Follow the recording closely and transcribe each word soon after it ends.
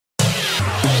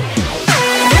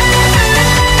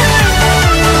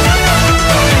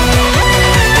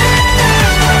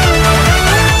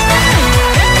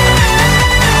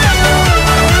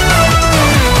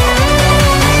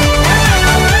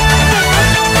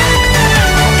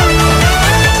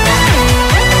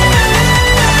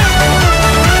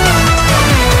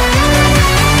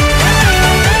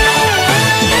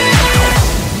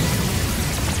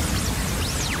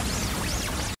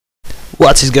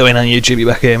What is going on YouTube?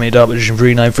 You're back here, me,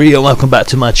 Darkvision393, and welcome back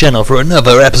to my channel for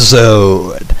another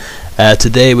episode.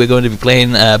 Today we're going to be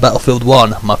playing Battlefield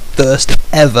 1, my first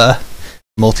ever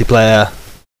multiplayer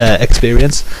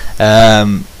experience.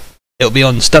 It'll be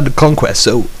on Standard Conquest,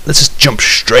 so let's just jump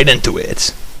straight into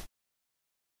it.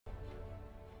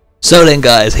 So then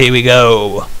guys, here we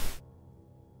go.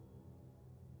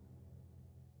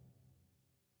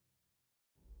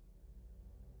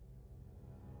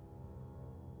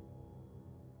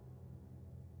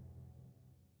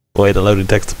 Boy, the loading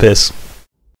takes the piss.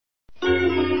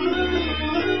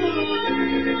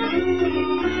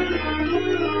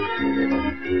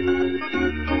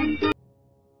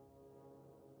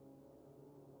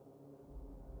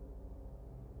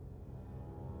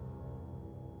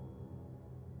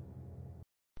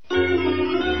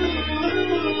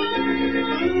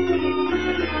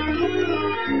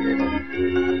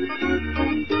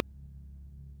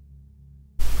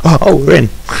 Oh, we're in.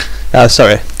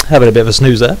 Sorry, having a bit of a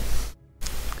snooze there.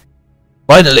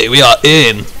 Finally, we are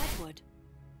in.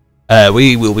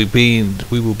 We will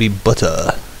be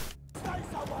butter.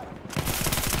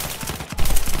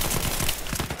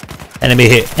 Enemy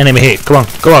hit, enemy hit. Come on,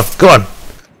 come on, come on.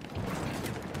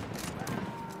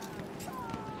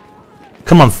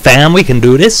 Come on, fam, we can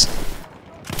do this.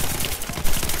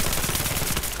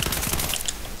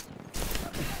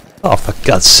 Oh, for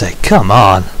God's sake, come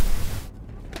on.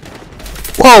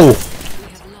 Whoa!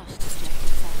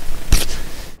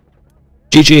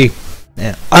 GG.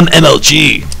 Yeah, I'm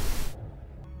MLG.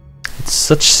 It's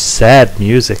such sad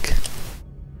music.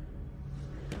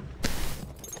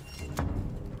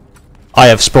 I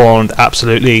have spawned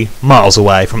absolutely miles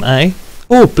away from A.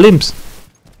 Oh, blimps.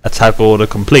 Attack order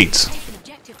complete.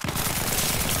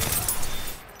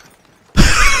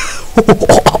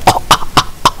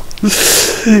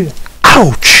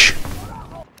 Ouch!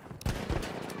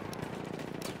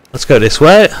 Let's go this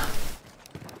way.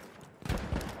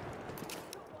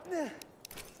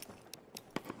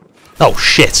 Oh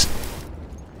shit!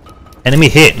 Enemy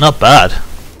hit, not bad.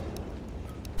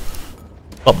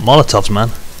 Got Molotovs,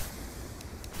 man.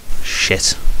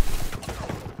 Shit.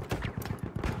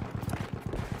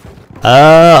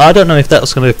 I don't know if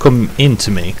that's gonna come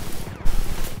into me.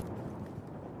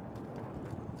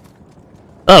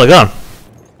 Oh, they're gone.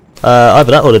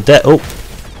 Either that or the dead. Oh.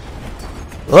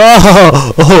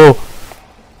 Oh! Oh!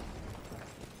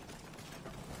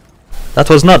 That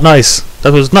was not nice.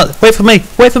 That was not. Wait for me!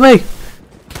 Wait for me!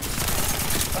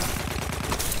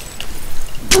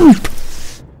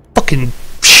 Fucking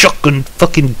shotgun!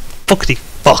 Fucking fuckity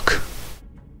fuck!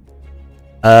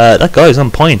 That guy's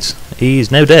on point.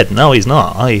 He's now dead. No, he's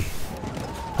not.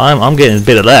 I'm getting a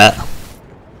bit of that.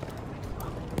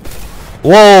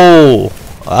 Whoa!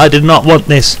 I did not want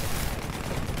this.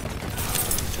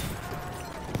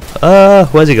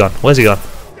 Where's he gone? Where's he gone?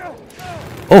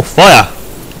 Oh, fire!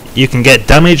 You can get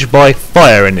damaged by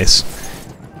fire in this.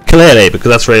 Clearly, because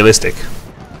that's realistic.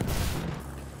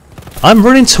 I'm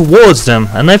running towards them,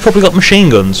 and they've probably got machine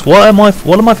guns. What am I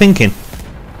thinking?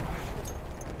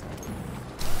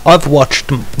 I've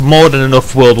watched more than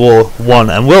enough World War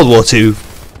I and World War II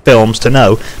films to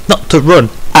know not to run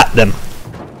at them.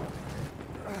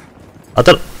 I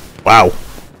don't. Wow,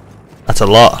 that's a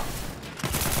lot.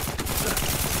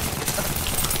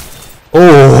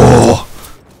 Oh.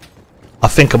 I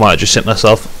think I might have just hit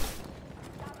myself.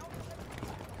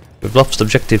 We've lost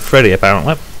objective Freddy,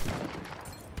 apparently.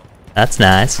 That's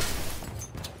nice.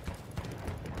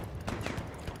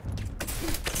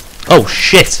 Oh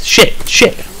shit! Shit!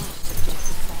 Shit!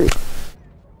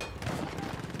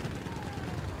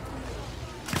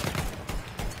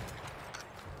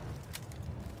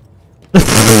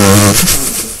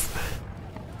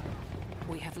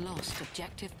 We have lost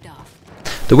objective Duff.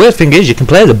 The weird thing is, you can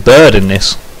play as a bird in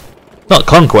this. Not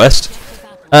Conquest.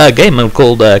 Game mode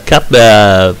called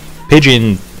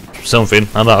Pigeon something.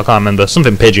 I can't remember.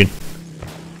 Something Pigeon.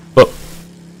 But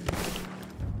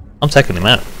I'm taking him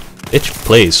out. Bitch,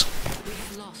 please.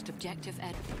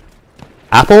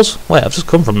 Apples? Wait, I've just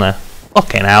come from there.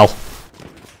 Fucking hell.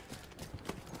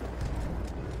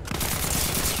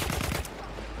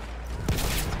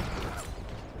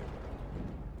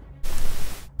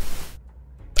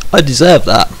 I deserve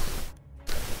that.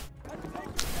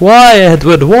 Why,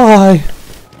 Edward? Why?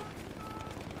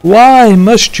 Why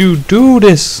must you do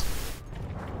this?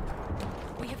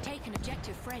 We have taken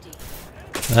objective Freddy.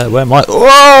 Where am I?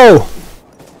 Whoa!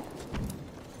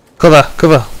 Cover,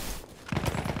 cover.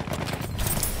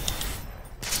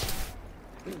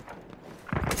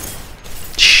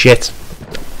 Shit.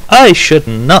 I should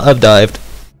not have dived.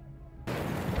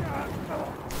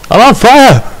 I'm on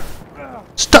fire!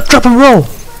 Stop, drop and roll!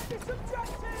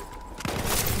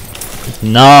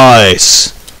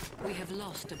 Nice! We have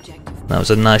lost objective. That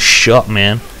was a nice shot,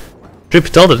 man. Truth be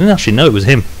told, I didn't actually know it was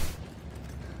him.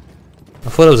 I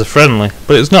thought it was a friendly,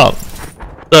 but it's not.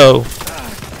 So...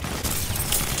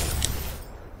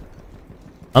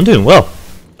 I'm doing well.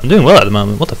 I'm doing well at the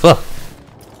moment. What the fuck?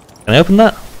 Can I open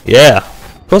that? Yeah.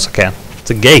 Of course I can. It's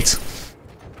a gate.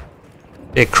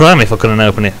 It'd be a crime if I couldn't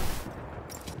open it.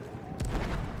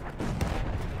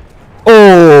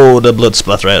 Oh, the blood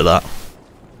splatter out of that.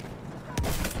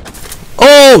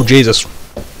 Oh, Jesus.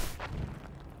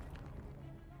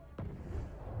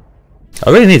 I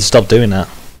really need to stop doing that.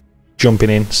 Jumping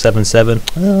in, 7-7.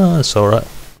 Oh, that's alright.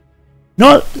 You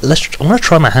know what? I'm gonna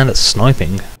try my hand at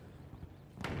sniping.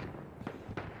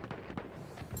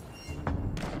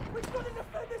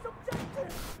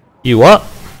 You what?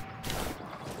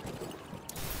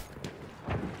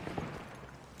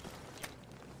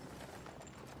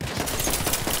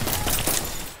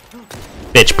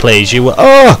 Bitch, please, you.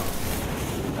 Oh!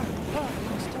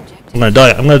 I'm gonna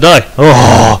die. I'm gonna die.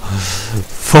 Oh!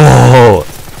 Fuck!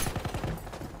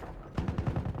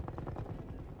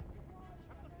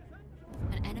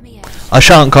 An enemy air. I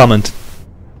shan't comment.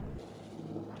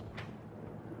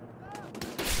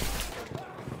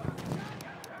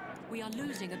 We are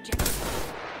losing objective.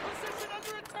 Position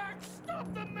under attack!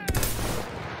 Stop the man!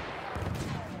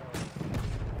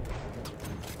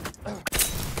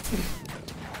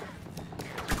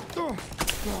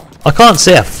 I can't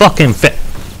see a fucking fit.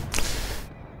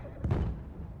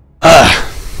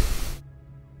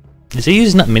 Is he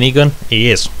using that minigun? He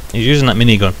is. He's using that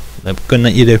minigun. The gun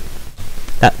that you do.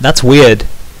 That's weird.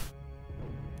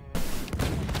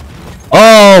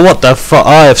 Oh, what the fuck?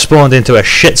 I have spawned into a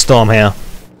shitstorm here.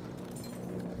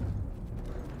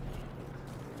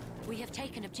 We have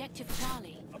taken objective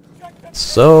Charlie.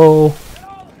 So...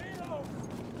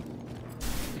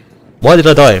 Why did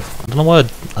I dive? I don't know why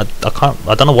I can't...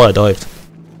 I don't know why I dived.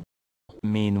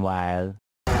 Meanwhile.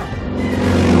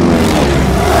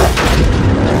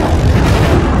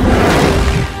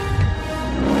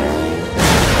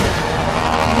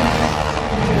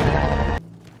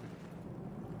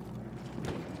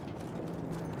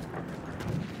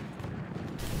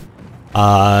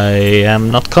 I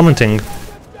am not commenting.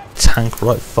 Tank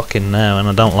right fucking now, and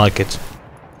I don't like it.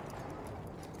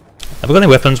 Have I got any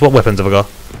weapons? What weapons have I got?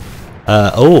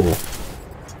 Oh.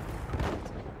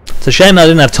 It's a shame I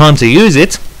didn't have time to use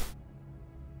it.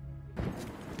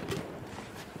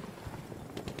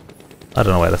 I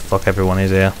don't know where the fuck everyone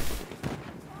is here.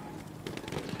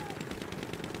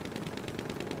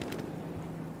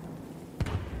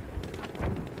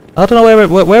 I don't know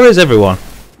where is everyone?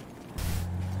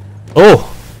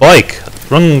 Oh, bike.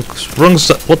 Wrong,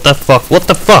 what the fuck? What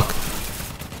the fuck?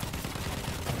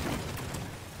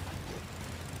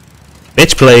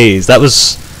 Bitch, please. That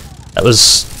was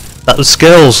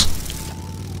skills.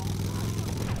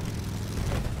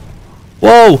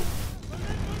 Whoa!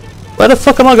 Where the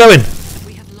fuck am I going?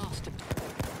 We have lost.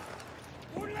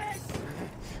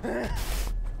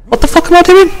 What the fuck am I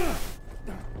doing?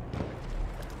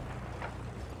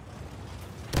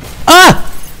 Ah!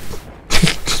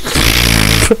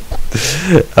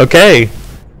 Okay.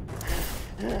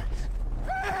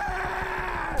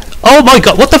 Oh my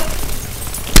god, what the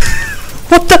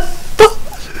what the fuck?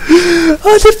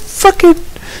 Oh, the fucking...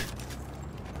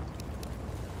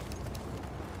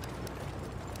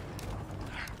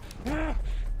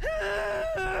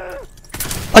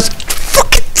 I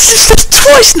fucking... This is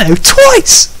twice now!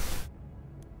 Twice!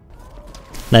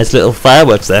 Nice little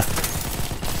fireworks there.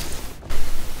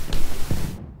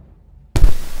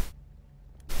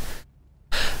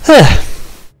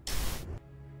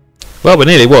 Well, we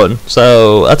nearly won,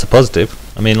 so that's a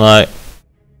positive. I mean, like...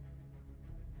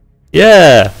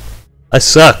 Yeah! I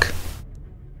suck.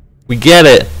 We get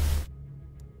it!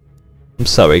 I'm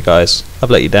sorry, guys. I've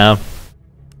let you down.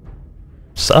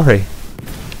 Sorry.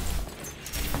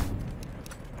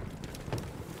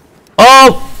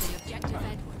 Oh!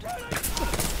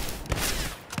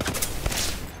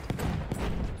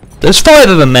 There's 5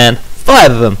 of them, man!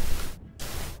 5 of them!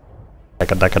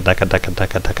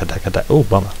 Oh,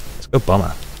 bomber. Let's go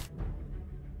bomber.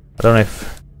 I don't know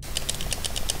if...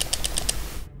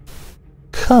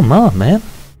 Come on, man.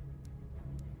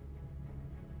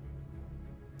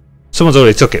 Someone's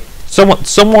already took it.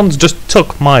 Someone's just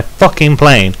took my fucking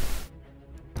plane.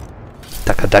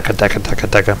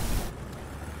 Daka.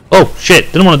 Oh,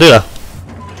 shit. Didn't want to do that.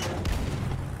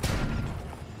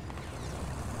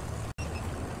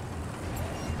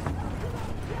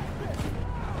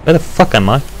 Where the fuck am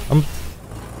I?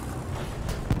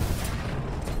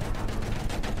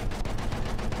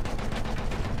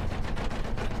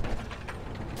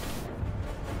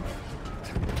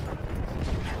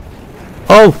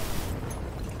 Oh!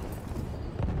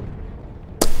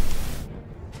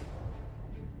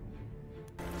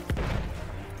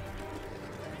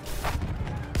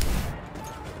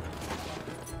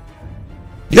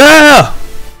 Yeah!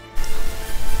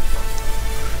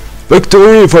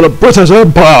 Victory for the British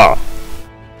Empire!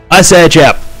 I say,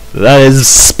 chap, that is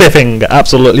spiffing,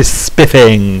 absolutely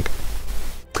spiffing.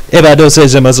 If I do say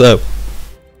so myself.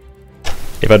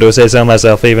 If I do say so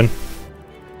myself, even.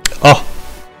 Oh,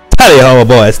 tally-ho,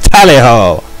 boys,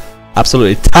 tally-ho!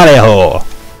 Absolutely tally-ho!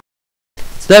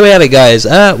 So there we have it, guys.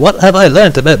 What have I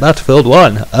learnt about Battlefield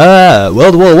 1?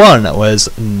 World War 1 was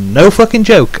no fucking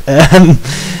joke.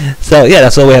 So yeah,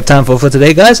 that's all we have time for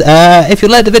today, guys. If you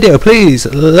liked the video, please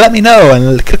let me know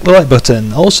and click the like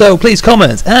button. Also, please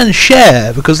comment and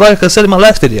share, because like I said in my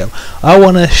last video, I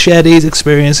want to share these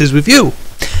experiences with you.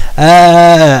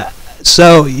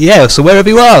 So yeah, so wherever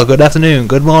you are, good afternoon,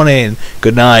 good morning,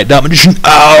 good night. Dark Magician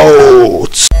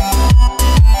out!